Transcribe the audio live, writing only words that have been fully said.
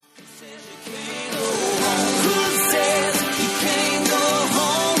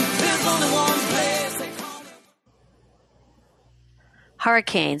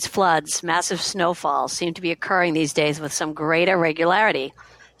Hurricanes, floods, massive snowfalls seem to be occurring these days with some greater regularity.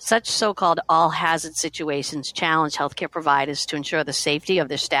 Such so-called all-hazard situations challenge healthcare providers to ensure the safety of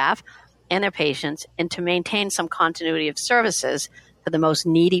their staff and their patients and to maintain some continuity of services for the most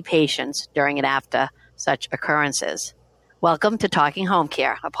needy patients during and after such occurrences. Welcome to Talking Home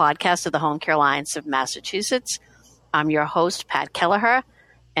Care, a podcast of the Home Care Alliance of Massachusetts. I'm your host, Pat Kelleher,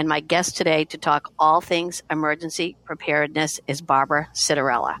 and my guest today to talk all things emergency preparedness is Barbara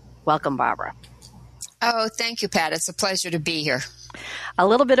Citarella. Welcome, Barbara. Oh, thank you, Pat. It's a pleasure to be here. A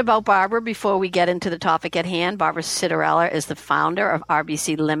little bit about Barbara before we get into the topic at hand. Barbara Citarella is the founder of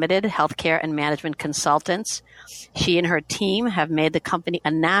RBC Limited Healthcare and Management Consultants. She and her team have made the company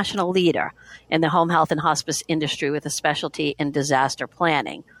a national leader in the home health and hospice industry with a specialty in disaster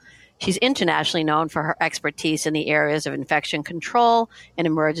planning. She's internationally known for her expertise in the areas of infection control and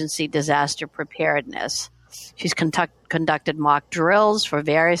emergency disaster preparedness. She's conducted mock drills for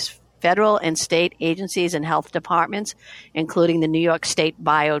various federal and state agencies and health departments, including the New York State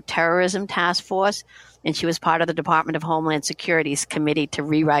Bioterrorism Task Force, and she was part of the Department of Homeland Security's committee to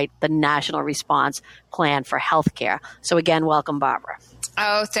rewrite the National Response Plan for Healthcare. So again, welcome, Barbara.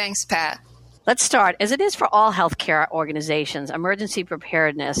 Oh, thanks, Pat. Let's start. As it is for all healthcare organizations, emergency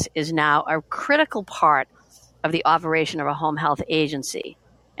preparedness is now a critical part of the operation of a home health agency.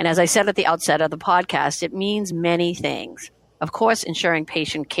 And as I said at the outset of the podcast, it means many things. Of course, ensuring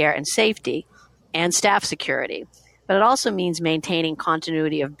patient care and safety and staff security, but it also means maintaining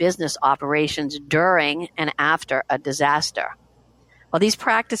continuity of business operations during and after a disaster. While these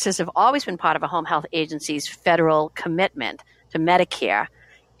practices have always been part of a home health agency's federal commitment to Medicare,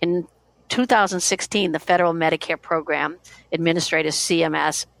 in 2016, the Federal Medicare Program Administrator,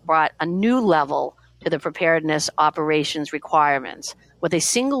 CMS, brought a new level to the preparedness operations requirements with a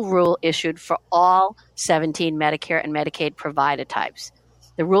single rule issued for all 17 Medicare and Medicaid provider types.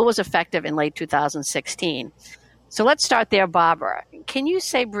 The rule was effective in late 2016. So let's start there, Barbara. Can you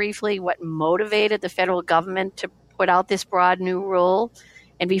say briefly what motivated the federal government to put out this broad new rule?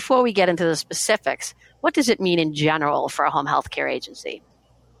 And before we get into the specifics, what does it mean in general for a home health care agency?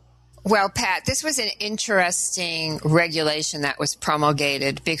 Well, Pat, this was an interesting regulation that was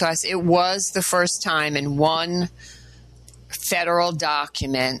promulgated because it was the first time in one federal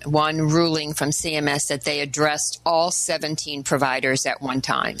document, one ruling from CMS, that they addressed all 17 providers at one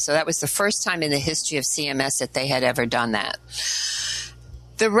time. So that was the first time in the history of CMS that they had ever done that.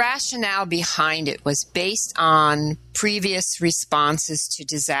 The rationale behind it was based on previous responses to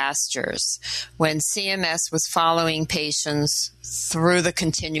disasters when CMS was following patients through the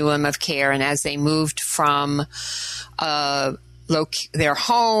continuum of care, and as they moved from their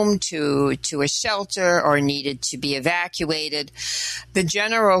home to a shelter or needed to be evacuated, the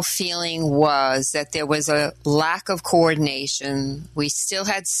general feeling was that there was a lack of coordination. We still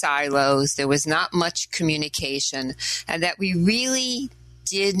had silos. There was not much communication, and that we really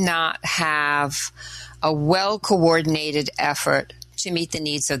did not have a well-coordinated effort to meet the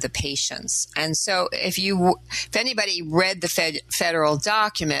needs of the patients. And so if anybody read the federal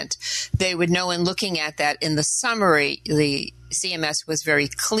document, they would know in looking at that in the summary, the CMS was very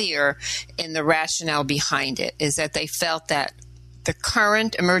clear in the rationale behind it, is that they felt that the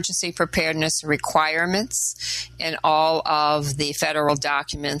current emergency preparedness requirements in all of the federal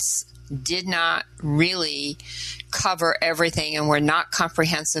documents did not really cover everything and were not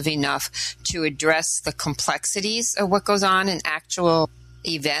comprehensive enough to address the complexities of what goes on in actual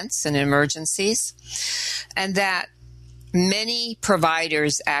events and emergencies, and that many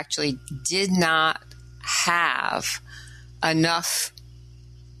providers actually did not have enough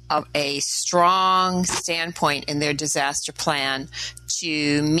of a strong standpoint in their disaster plan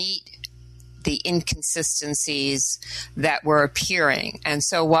to meet the inconsistencies that were appearing. And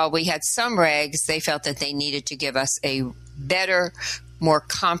so while we had some regs, they felt that they needed to give us a better, more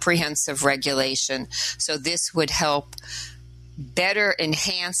comprehensive regulation. So this would help better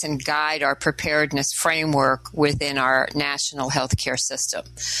enhance and guide our preparedness framework within our national healthcare system.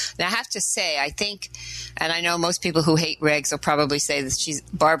 Now, I have to say, I think, and I know most people who hate regs will probably say that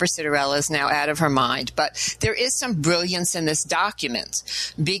Barbara Citarella is now out of her mind, but there is some brilliance in this document,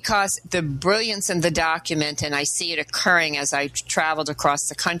 because the brilliance in the document, and I see it occurring as I traveled across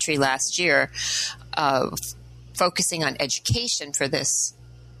the country last year, focusing on education for this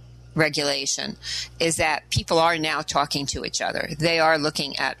regulation, is that people are now talking to each other. They are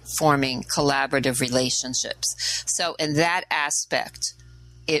looking at forming collaborative relationships. So in that aspect,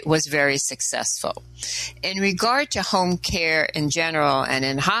 it was very successful. In regard to home care in general and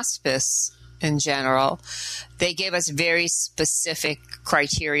in hospice in general, they gave us very specific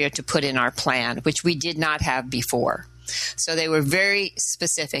criteria to put in our plan, which we did not have before. So they were very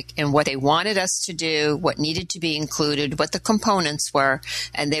specific in what they wanted us to do, what needed to be included, what the components were,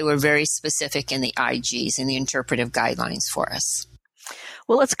 and they were very specific in the IGs and the interpretive guidelines for us.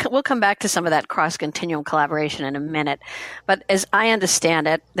 Well, we'll come back to some of that cross-continuum collaboration in a minute. But as I understand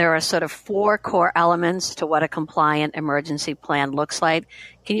it, there are sort of 4 core elements to what a compliant emergency plan looks like.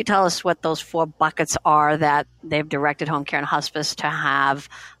 Can you tell us what those 4 buckets are that they've directed home care and hospice to have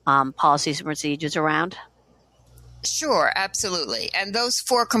policies and procedures around? Sure, absolutely. And those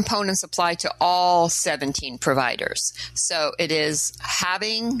 4 components apply to all 17 providers. So it is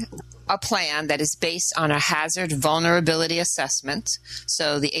having a plan that is based on a hazard vulnerability assessment.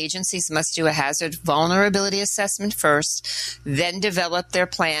 So the agencies must do a hazard vulnerability assessment first, then develop their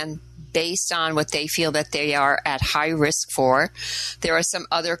plan based on what they feel that they are at high risk for. There are some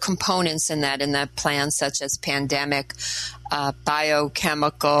other components in that plan, such as pandemic,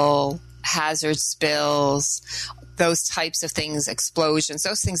 biochemical, hazard spills, those types of things, explosions,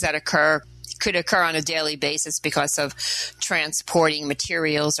 those things that could occur on a daily basis because of transporting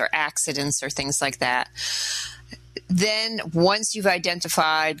materials or accidents or things like that. Then once you've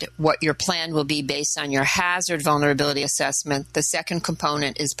identified what your plan will be based on your hazard vulnerability assessment, the second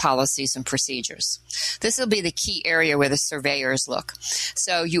component is policies and procedures. This will be the key area where the surveyors look.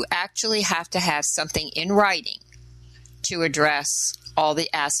 So you actually have to have something in writing to address all the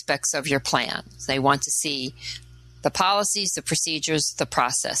aspects of your plan. They want to see the policies, the procedures, the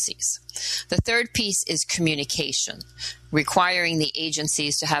processes. The third piece is communication, requiring the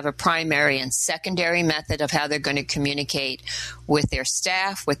agencies to have a primary and secondary method of how they're going to communicate with their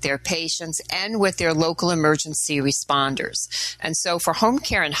staff, with their patients, and with their local emergency responders. And so for home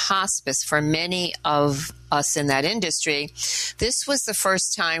care and hospice, for many of us in that industry, this was the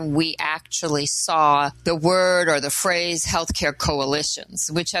first time we actually saw the word or the phrase healthcare coalitions,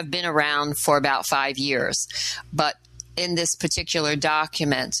 which have been around for about 5 years. But in this particular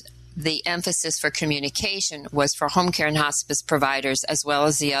document, the emphasis for communication was for home care and hospice providers, as well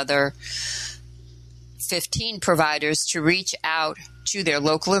as the other 15 providers, to reach out to their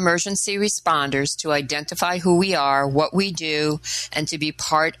local emergency responders to identify who we are, what we do, and to be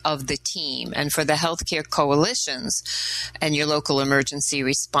part of the team. And for the healthcare coalitions and your local emergency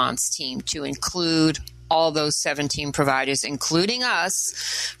response team to include all those 17 providers, including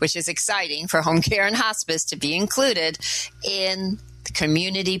us, which is exciting for home care and hospice to be included in the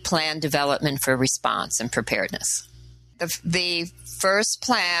community plan development for response and preparedness. The first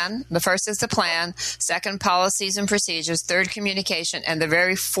is the plan, second, policies and procedures, third, communication, and the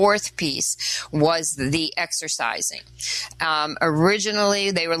very fourth piece was the exercising.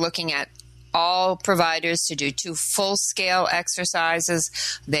 Originally, they were looking at all providers to do 2 full-scale exercises.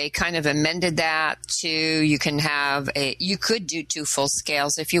 They kind of amended that to you could do 2 full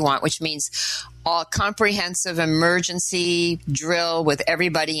scales if you want, which means all comprehensive emergency drill with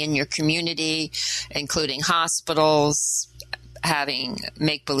everybody in your community, including hospitals, having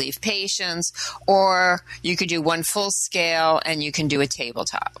make-believe patients, or you could do 1 full scale and you can do a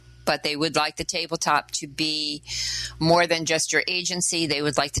tabletop. But they would like the tabletop to be more than just your agency. They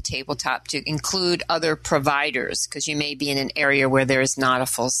would like the tabletop to include other providers because you may be in an area where there is not a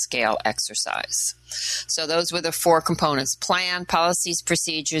full-scale exercise. So those were the 4 components: plan, policies,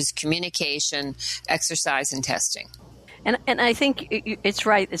 procedures, communication, exercise, and testing. And I think it's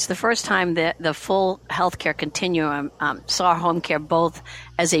right. It's the first time that the full healthcare continuum saw home care both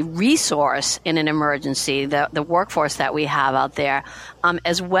as a resource in an emergency, the workforce that we have out there,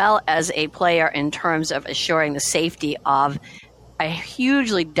 as well as a player in terms of assuring the safety of a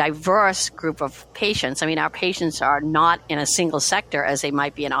hugely diverse group of patients. I mean, our patients are not in a single sector as they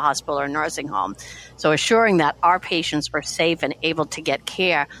might be in a hospital or nursing home. So assuring that our patients are safe and able to get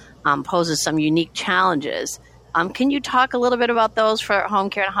care poses some unique challenges. Can you talk a little bit about those for home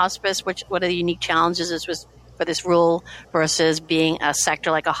care and hospice? What are the unique challenges for this rule versus being a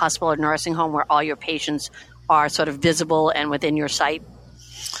sector like a hospital or nursing home where all your patients are sort of visible and within your sight?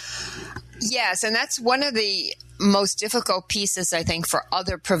 Yes, and that's one of the most difficult pieces, I think, for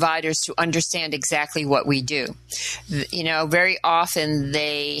other providers to understand exactly what we do. You know, very often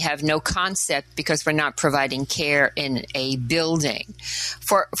they have no concept because we're not providing care in a building.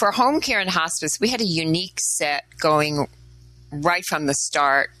 For home care and hospice, we had a unique set going right from the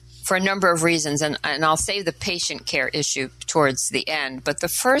start for a number of reasons, and I'll save the patient care issue towards the end. But the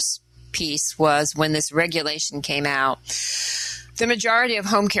first piece was when this regulation came out, The majority of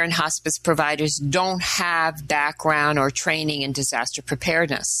home care and hospice providers don't have background or training in disaster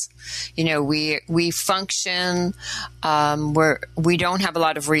preparedness. You know, we function, we don't have a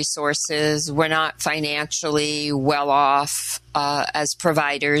lot of resources. We're not financially well off as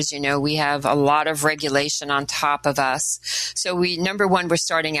providers. You know, we have a lot of regulation on top of us. So number one, we're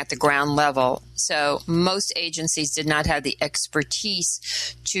starting at the ground level. So most agencies did not have the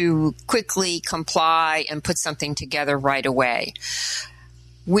expertise to quickly comply and put something together right away.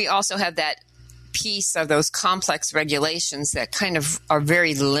 We also have that piece of those complex regulations that kind of are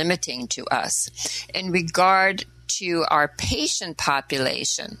very limiting to us. In regard to our patient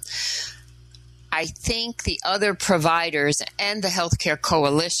population, I think the other providers and the healthcare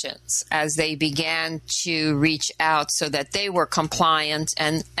coalitions, as they began to reach out so that they were compliant,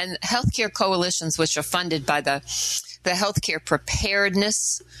 and healthcare coalitions which are funded by the Healthcare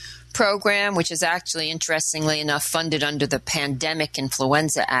Preparedness Program, which is actually, interestingly enough, funded under the Pandemic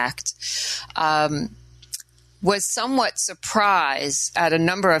Influenza Act, was somewhat surprised at a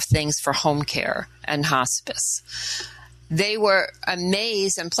number of things for home care and hospice. They were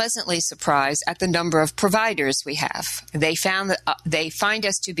amazed and pleasantly surprised at the number of providers we have. They found that they find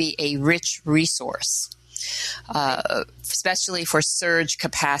us to be a rich resource, especially for surge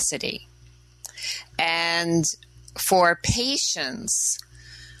capacity. And for patients,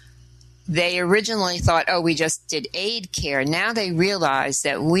 they originally thought, oh, we just did aid care. Now they realize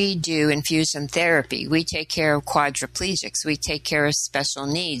that we do infusion therapy. We take care of quadriplegics. We take care of special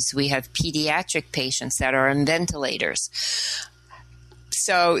needs. We have pediatric patients that are on ventilators.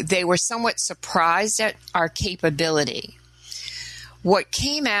 So they were somewhat surprised at our capability. What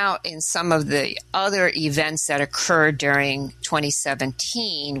came out in some of the other events that occurred during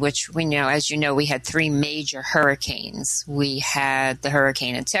 2017, which we know, as you know, we had 3 major hurricanes. We had the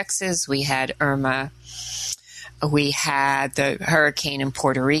hurricane in Texas, we had Irma, we had the hurricane in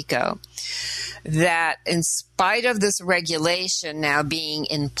Puerto Rico, that in spite of this regulation now being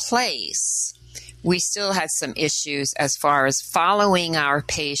in place, we still had some issues as far as following our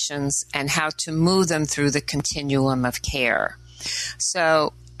patients and how to move them through the continuum of care.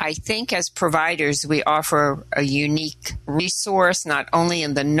 So I think as providers, we offer a unique resource, not only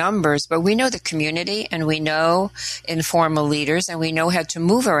in the numbers, but we know the community and we know informal leaders and we know how to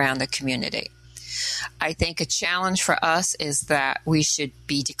move around the community. I think a challenge for us is that we should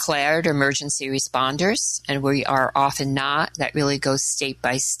be declared emergency responders, and we are often not. That really goes state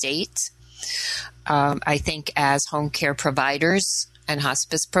by state. I think as home care providers and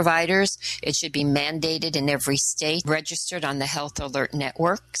hospice providers, it should be mandated in every state, registered on the Health Alert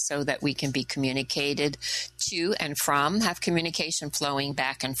Network so that we can be communicated to and from, have communication flowing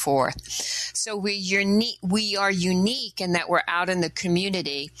back and forth. So we are unique in that we're out in the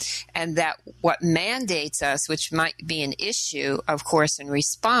community, and that what mandates us, which might be an issue, of course, in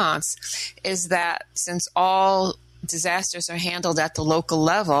response, is that since all disasters are handled at the local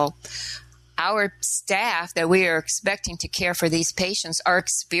level, our staff that we are expecting to care for these patients are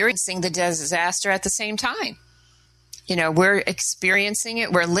experiencing the disaster at the same time. You know, we're experiencing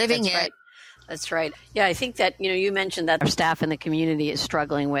it, we're living it. Right. That's right. Yeah, I think that, you mentioned that our staff in the community is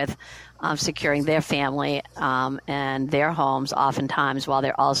struggling with securing their family and their homes oftentimes, while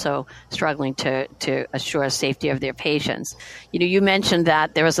they're also struggling to assure safety of their patients. You mentioned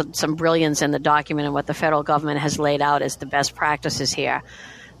that there was some brilliance in the document and what the federal government has laid out as the best practices here.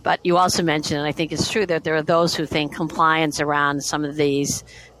 But you also mentioned, and I think it's true, that there are those who think compliance around some of these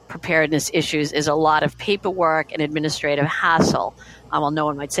preparedness issues is a lot of paperwork and administrative hassle. Well, no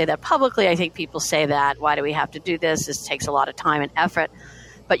one might say that publicly. I think people say that. Why do we have to do this? This takes a lot of time and effort.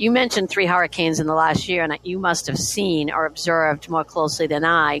 But you mentioned 3 hurricanes in the last year, and you must have seen or observed more closely than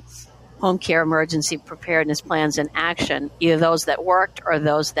I home care emergency preparedness plans in action, either those that worked or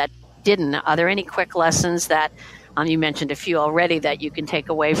those that didn't. Are there any quick lessons that you mentioned a few already that you can take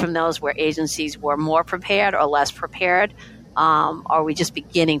away from those, where agencies were more prepared or less prepared? Are we just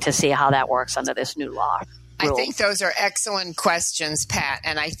beginning to see how that works under this new law? I think those are excellent questions, Pat.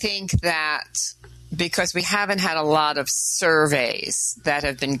 And I think that because we haven't had a lot of surveys that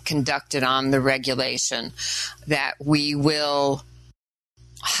have been conducted on the regulation, that we will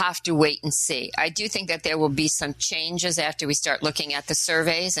have to wait and see. I do think that there will be some changes after we start looking at the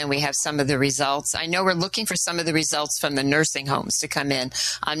surveys and we have some of the results. I know we're looking for some of the results from the nursing homes to come in.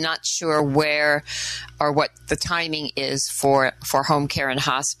 I'm not sure where or what the timing is for home care and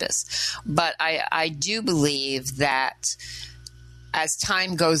hospice. But I do believe that as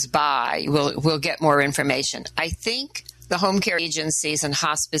time goes by, we'll get more information. I think the home care agencies and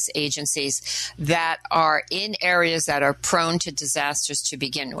hospice agencies that are in areas that are prone to disasters to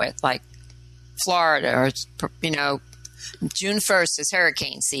begin with, like Florida or, June 1st is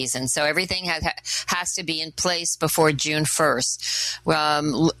hurricane season, so everything has to be in place before June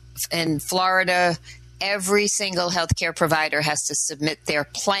 1st. In Florida, every single healthcare provider has to submit their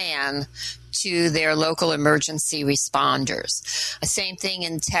plan to their local emergency responders. Same thing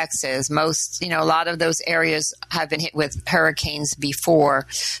in Texas. A lot of those areas have been hit with hurricanes before.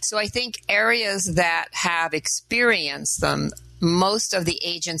 So I think areas that have experienced them, most of the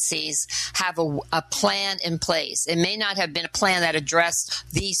agencies have a plan in place. It may not have been a plan that addressed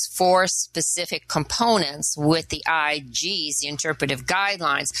these 4 specific components with the IGs, the interpretive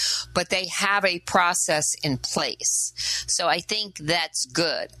guidelines, but they have a process in place. So I think that's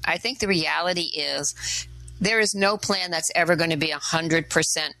good. I think the reality is there is no plan that's ever going to be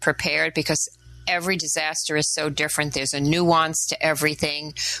 100% prepared, because every disaster is so different. There's a nuance to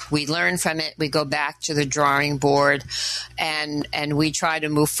everything. We learn from it. We go back to the drawing board, and we try to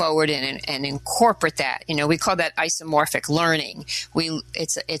move forward and incorporate that. We call that isomorphic learning.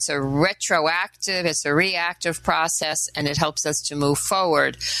 It's a retroactive, it's a reactive process, and it helps us to move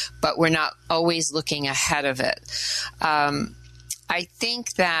forward, but we're not always looking ahead of it. I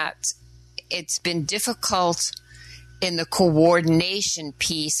think that it's been difficult in the coordination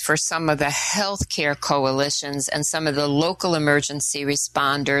piece for some of the healthcare coalitions and some of the local emergency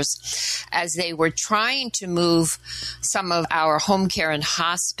responders as they were trying to move some of our home care and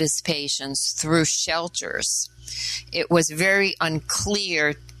hospice patients through shelters. It was very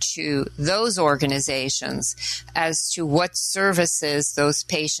unclear to those organizations as to what services those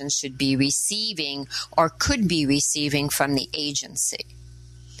patients should be receiving or could be receiving from the agency.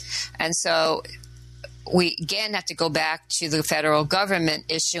 And so we again have to go back to the federal government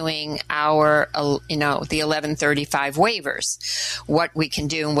issuing our, the 1135 waivers, what we can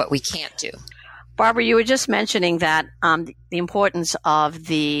do and what we can't do. Barbara, you were just mentioning that the importance of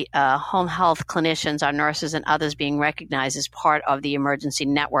the home health clinicians, our nurses and others being recognized as part of the emergency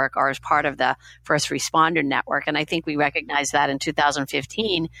network or as part of the first responder network. And I think we recognized that in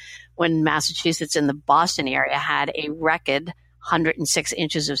 2015 when Massachusetts and the Boston area had a record 106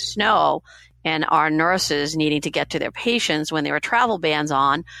 inches of snow, and our nurses needing to get to their patients when there were travel bans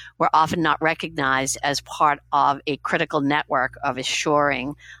on were often not recognized as part of a critical network of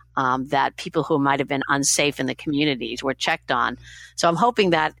assuring that people who might have been unsafe in the communities were checked on. So I'm hoping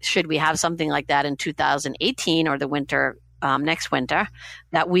that should we have something like that in 2018 or the winter, next winter,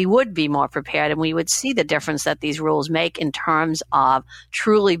 that we would be more prepared and we would see the difference that these rules make in terms of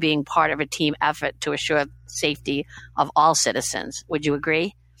truly being part of a team effort to assure safety of all citizens. Would you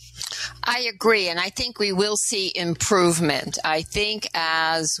agree? I agree, and I think we will see improvement. I think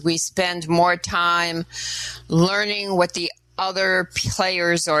as we spend more time learning what the other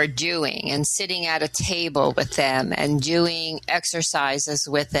players are doing and sitting at a table with them and doing exercises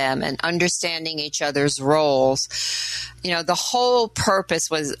with them and understanding each other's roles. The whole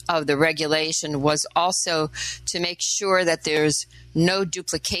purpose of the regulation was also to make sure that there's no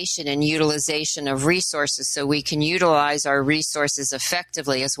duplication in utilization of resources so we can utilize our resources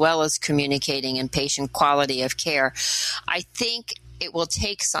effectively as well as communicating and patient quality of care. I think it will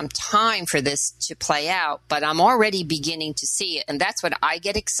take some time for this to play out, but I'm already beginning to see it, and that's what I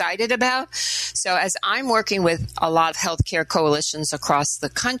get excited about. So as I'm working with a lot of healthcare coalitions across the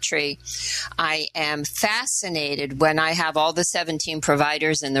country, I am fascinated when I have all the 17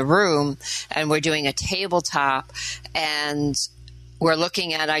 providers in the room and we're doing a tabletop and we're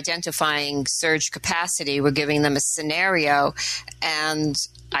looking at identifying surge capacity. We're giving them a scenario, and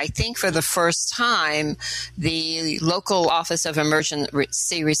I think for the first time, the local Office of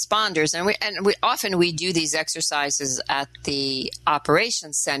Emergency Responders, and we often do these exercises at the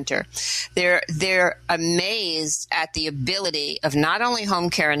operations center. They're amazed at the ability of not only home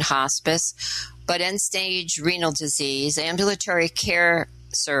care and hospice, but end-stage renal disease, ambulatory care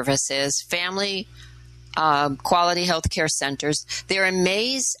services, family quality healthcare centers. They're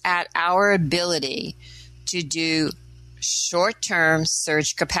amazed at our ability to do short-term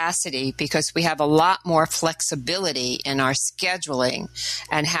surge capacity because we have a lot more flexibility in our scheduling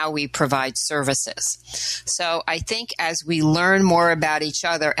and how we provide services. So I think as we learn more about each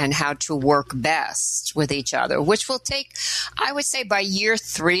other and how to work best with each other, which will take, I would say by year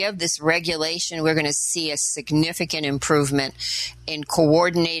 3 of this regulation, we're going to see a significant improvement in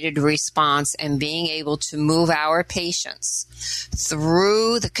coordinated response and being able to move our patients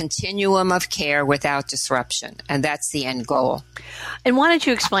through the continuum of care without disruption. And that's the end goal. And why don't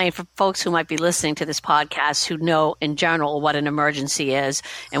you explain for folks who might be listening to this podcast who know in general what an emergency is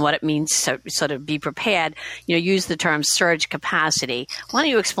and what it means to sort of be prepared, use the term surge capacity. Why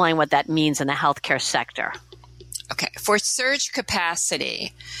don't you explain what that means in the healthcare sector? Okay, for surge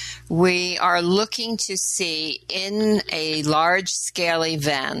capacity, we are looking to see in a large-scale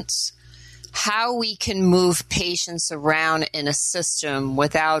event how we can move patients around in a system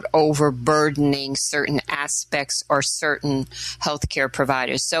without overburdening certain aspects or certain healthcare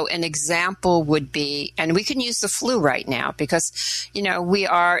providers. So an example would be, and we can use the flu right now because, we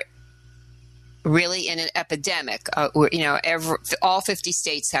are really in an epidemic. All 50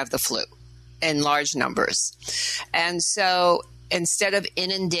 states have the flu in large numbers. And so instead of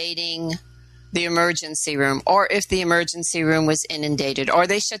inundating the emergency room, or if the emergency room was inundated, or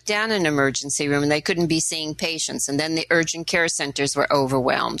they shut down an emergency room and they couldn't be seeing patients, and then the urgent care centers were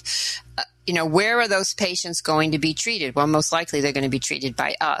overwhelmed. Where are those patients going to be treated? Well, most likely they're going to be treated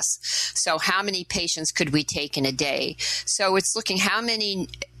by us. So how many patients could we take in a day? So it's looking how many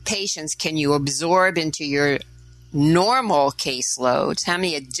patients can you absorb into your normal caseloads? How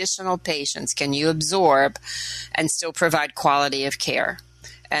many additional patients can you absorb and still provide quality of care?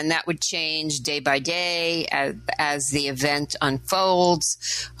 And that would change day by day as the event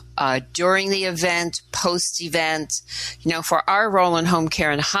unfolds, during the event, post-event. For our role in home care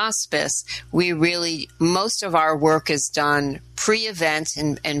and hospice, most of our work is done pre-event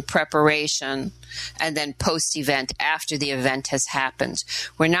and preparation, and then post-event after the event has happened.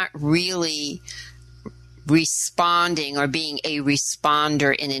 We're not really responding or being a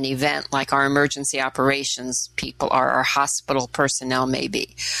responder in an event like our emergency operations people or our hospital personnel may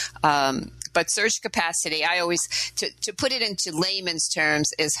be. But surge capacity, I always, to put it into layman's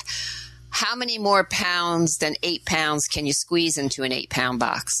terms, is how many more pounds than 8 pounds can you squeeze into an 8-pound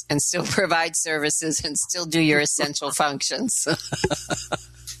box and still provide services and still do your essential functions?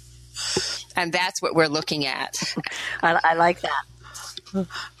 And that's what we're looking at. I like that.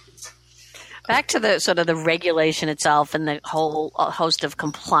 Back to the sort of the regulation itself and the whole host of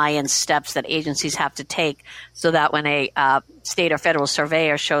compliance steps that agencies have to take so that when a state or federal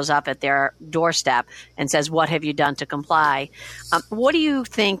surveyor shows up at their doorstep and says, what have you done to comply? What do you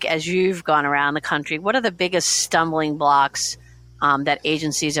think, as you've gone around the country, what are the biggest stumbling blocks that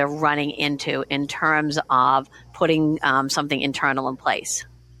agencies are running into in terms of putting something internal in place?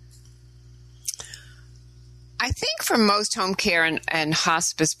 I think for most home care and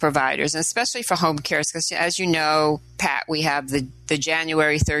hospice providers, and especially for home care, because as you know, Pat, we have the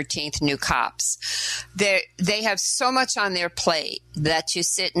January 13th new COPS. They have so much on their plate that to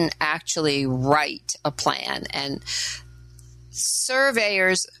sit and actually write a plan. And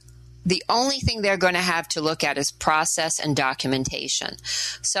surveyors, the only thing they're going to have to look at is process and documentation.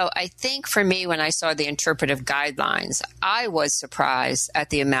 So I think for me, when I saw the interpretive guidelines, I was surprised at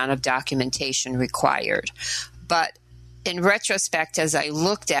the amount of documentation required. But in retrospect, as I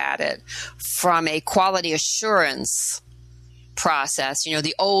looked at it from a quality assurance process,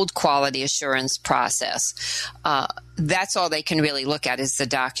 the old quality assurance process, that's all they can really look at is the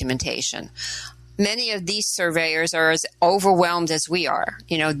documentation. Many of these surveyors are as overwhelmed as we are.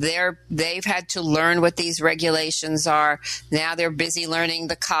 They've had to learn what these regulations are. Now they're busy learning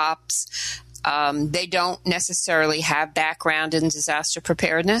the COPS. They don't necessarily have background in disaster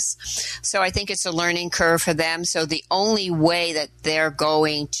preparedness. So I think it's a learning curve for them. So the only way that they're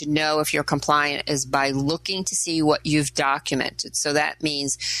going to know if you're compliant is by looking to see what you've documented. So that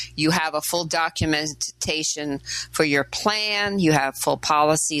means you have a full documentation for your plan. You have full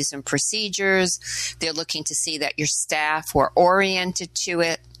policies and procedures. They're looking to see that your staff were oriented to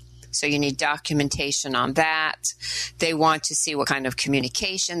it. So you need documentation on that. They want to see what kind of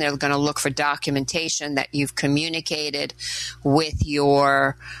communication. They're going to look for documentation that you've communicated with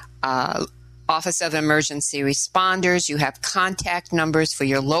your Office of Emergency Responders. You have contact numbers for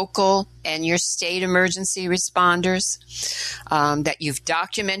your local and your state emergency responders, that you've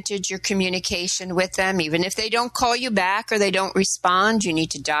documented your communication with them. Even if they don't call you back or they don't respond, you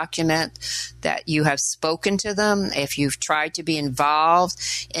need to document that you have spoken to them. If you've tried to be involved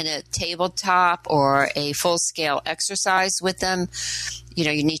in a tabletop or a full-scale exercise with them,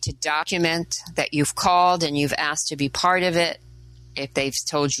 you need to document that you've called and you've asked to be part of it. If they've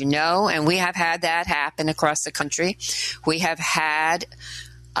told you no, and we have had that happen across the country. We have had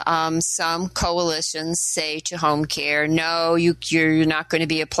some coalitions say to home care, no, you're not going to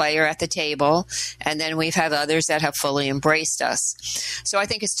be a player at the table. And then we've had others that have fully embraced us. So I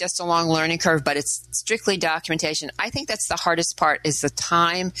think it's just a long learning curve, but it's strictly documentation. I think that's the hardest part, is the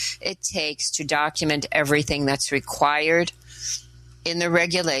time it takes to document everything that's required in the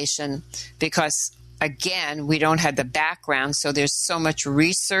regulation, because again, we don't have the background, so there's so much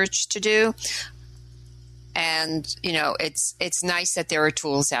research to do. And, it's nice that there are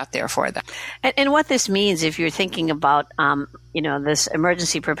tools out there for them. And what this means, if you're thinking about, this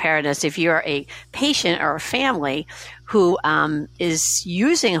emergency preparedness, if you're a patient or a family who is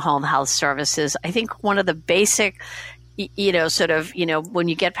using home health services, I think one of the basic, when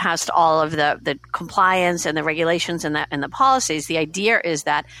you get past all of the compliance and the regulations and the policies, the idea is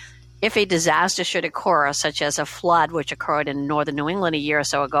that if a disaster should occur, such as a flood, which occurred in northern New England a year or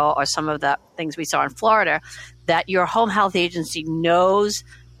so ago, or some of the things we saw in Florida, that your home health agency knows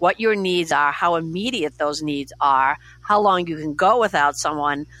what your needs are, how immediate those needs are, how long you can go without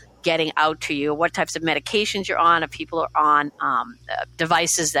someone getting out to you, what types of medications you're on, if people are on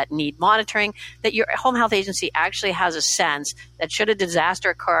devices that need monitoring, that your home health agency actually has a sense that should a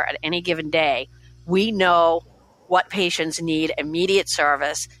disaster occur at any given day, we know what patients need immediate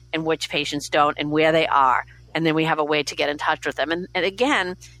service and which patients don't and where they are. And then we have a way to get in touch with them. And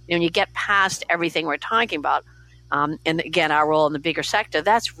again, when you get past everything we're talking about, and again, our role in the bigger sector,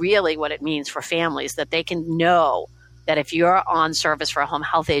 that's really what it means for families, that they can know that if you're on service for a home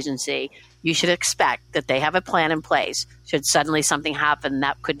health agency, you should expect that they have a plan in place should suddenly something happen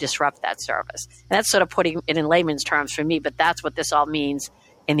that could disrupt that service. And that's sort of putting it in layman's terms for me, but that's what this all means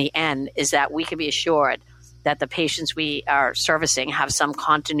in the end, is that we can be assured that the patients we are servicing have some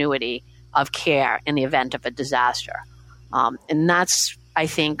continuity of care in the event of a disaster. And that's, I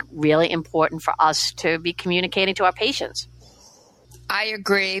think, really important for us to be communicating to our patients. I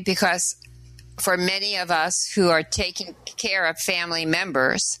agree, because for many of us who are taking care of family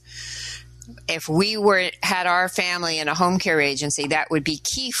members, if we had our family in a home care agency, that would be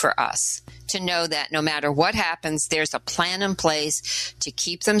key for us to know that no matter what happens, there's a plan in place to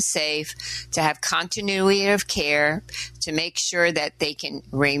keep them safe, to have continuity of care, to make sure that they can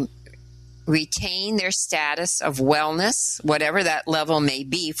retain their status of wellness, whatever that level may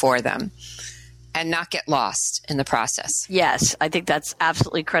be for them, and not get lost in the process. Yes, I think that's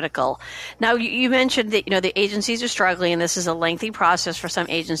absolutely critical. Now, you mentioned that the agencies are struggling, and this is a lengthy process for some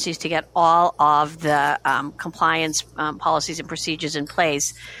agencies to get all of the compliance policies and procedures in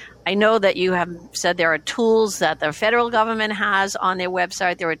place. I know that you have said there are tools that the federal government has on their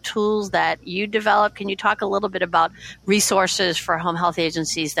website. There are tools that you develop. Can you talk a little bit about resources for home health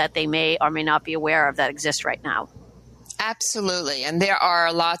agencies that they may or may not be aware of that exist right now? Absolutely. And there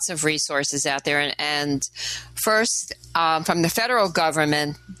are lots of resources out there. And first, from the federal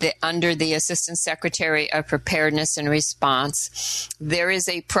government, under the Assistant Secretary of Preparedness and Response, there is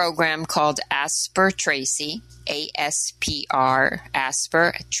a program called ASPR Tracy, ASPR,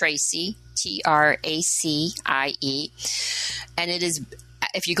 ASPR Tracy, TRACIE. And it is,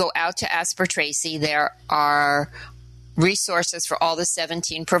 if you go out to ASPR Tracy, there are resources for all the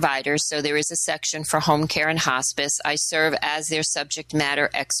 17 providers. So there is a section for home care and hospice. I serve as their subject matter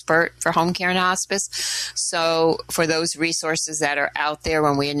expert for home care and hospice. So for those resources that are out there,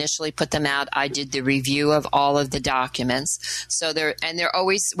 when we initially put them out, I did the review of all of the documents. So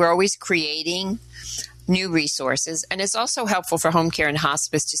we're always creating new resources. And it's also helpful for home care and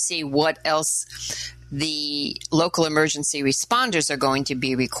hospice to see what else the local emergency responders are going to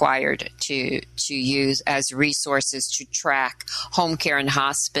be required to use as resources to track home care and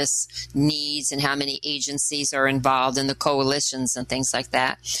hospice needs and how many agencies are involved in the coalitions and things like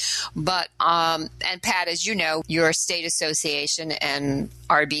that. But, and Pat, as you know, your state association and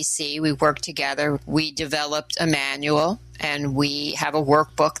RBC, we work together. We developed a manual, and we have a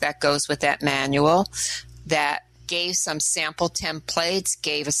workbook that goes with that manual that gave some sample templates,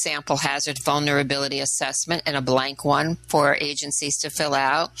 gave a sample hazard vulnerability assessment and a blank one for agencies to fill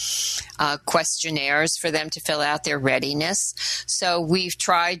out, questionnaires for them to fill out their readiness. So we've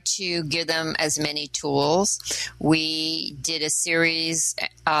tried to give them as many tools. We did a series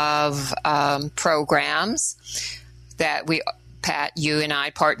of programs that Pat, you and I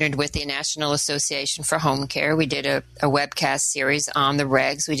partnered with the National Association for Home Care. We did a webcast series on the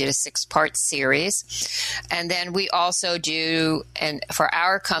regs. We did a 6-part series. And then we also do, and for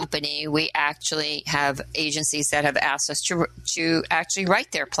our company, we actually have agencies that have asked us to actually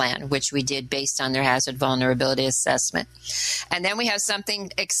write their plan, which we did based on their hazard vulnerability assessment. And then we have something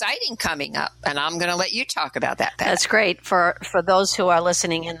exciting coming up, and I'm going to let you talk about that, Pat. That's great. For those who are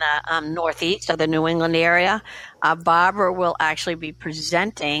listening in the Northeast or the New England area, Barbara will actually be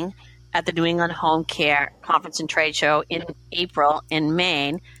presenting at the New England Home Care Conference and Trade Show in April in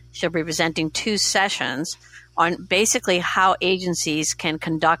Maine. She'll be presenting 2 sessions on basically how agencies can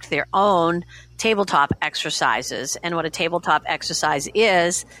conduct their own tabletop exercises. And what a tabletop exercise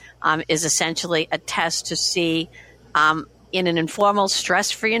is essentially a test to see in an informal,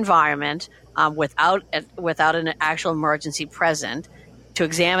 stress-free environment without an actual emergency present, to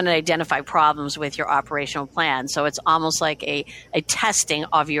examine and identify problems with your operational plan. So it's almost like a testing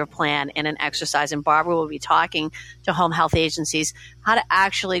of your plan in an exercise. And Barbara will be talking to home health agencies how to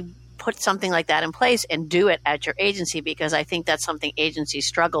actually put something like that in place and do it at your agency, because I think that's something agencies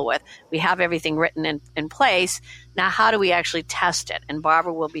struggle with. We have everything written in place. Now, how do we actually test it? And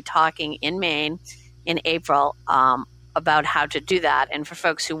Barbara will be talking in Maine in April about how to do that. And for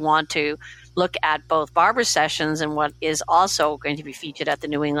folks who want to look at both Barbara's sessions and what is also going to be featured at the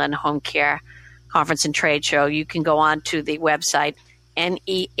New England Home Care Conference and Trade Show, you can go on to the website nehcc.com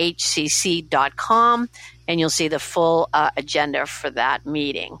and you'll see the full agenda for that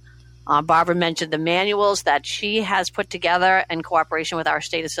meeting. Barbara mentioned the manuals that she has put together in cooperation with our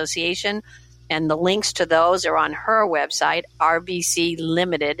state association, and the links to those are on her website,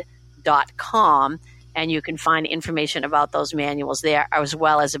 rbclimited.com. And you can find information about those manuals there, as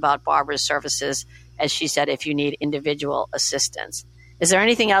well as about Barbara's services, as she said, if you need individual assistance. Is there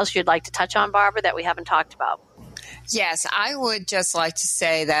anything else you'd like to touch on, Barbara, that we haven't talked about? Yes, I would just like to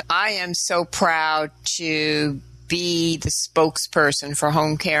say that I am so proud to be the spokesperson for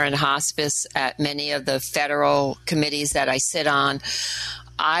home care and hospice at many of the federal committees that I sit on.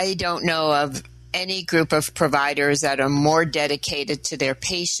 I don't know of any group of providers that are more dedicated to their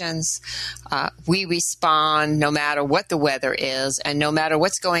patients. We respond no matter what the weather is and no matter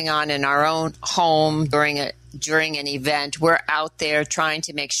what's going on in our own home during an event. We're out there trying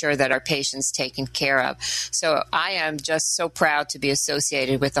to make sure that our patients taken care of. So I am just so proud to be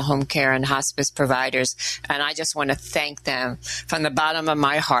associated with the home care and hospice providers, and I just want to thank them from the bottom of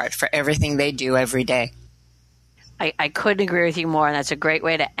my heart for everything they do every day. I couldn't agree with you more, and that's a great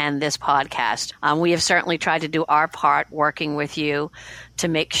way to end this podcast. We have certainly tried to do our part working with you to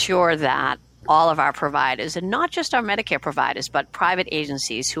make sure that all of our providers, and not just our Medicare providers, but private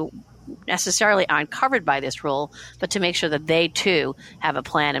agencies who necessarily aren't covered by this rule, but to make sure that they too have a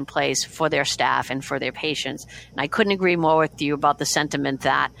plan in place for their staff and for their patients. And I couldn't agree more with you about the sentiment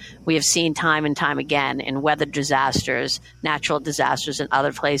that we have seen time and time again in weather disasters, natural disasters, and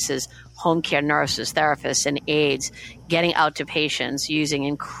other places. Home care nurses, therapists, and aides getting out to patients using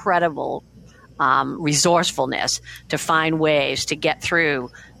incredible resourcefulness to find ways to get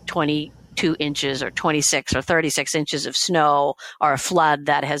through 22 inches or 26 or 36 inches of snow, or a flood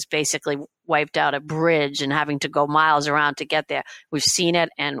that has basically wiped out a bridge and having to go miles around to get there. We've seen it,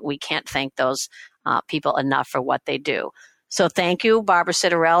 and we can't thank those people enough for what they do. So thank you, Barbara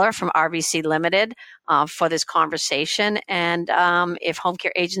Citarella from RBC Limited, for this conversation. And if home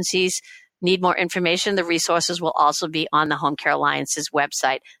care agencies need more information, the resources will also be on the Home Care Alliance's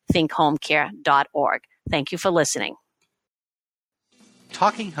website, thinkhomecare.org. Thank you for listening.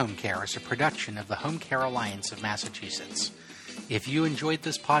 Talking Home Care is a production of the Home Care Alliance of Massachusetts. If you enjoyed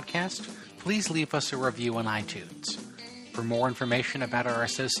this podcast, please leave us a review on iTunes. For more information about our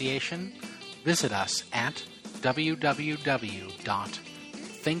association, visit us at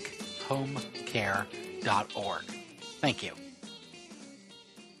www.thinkhomecare.org. Thank you.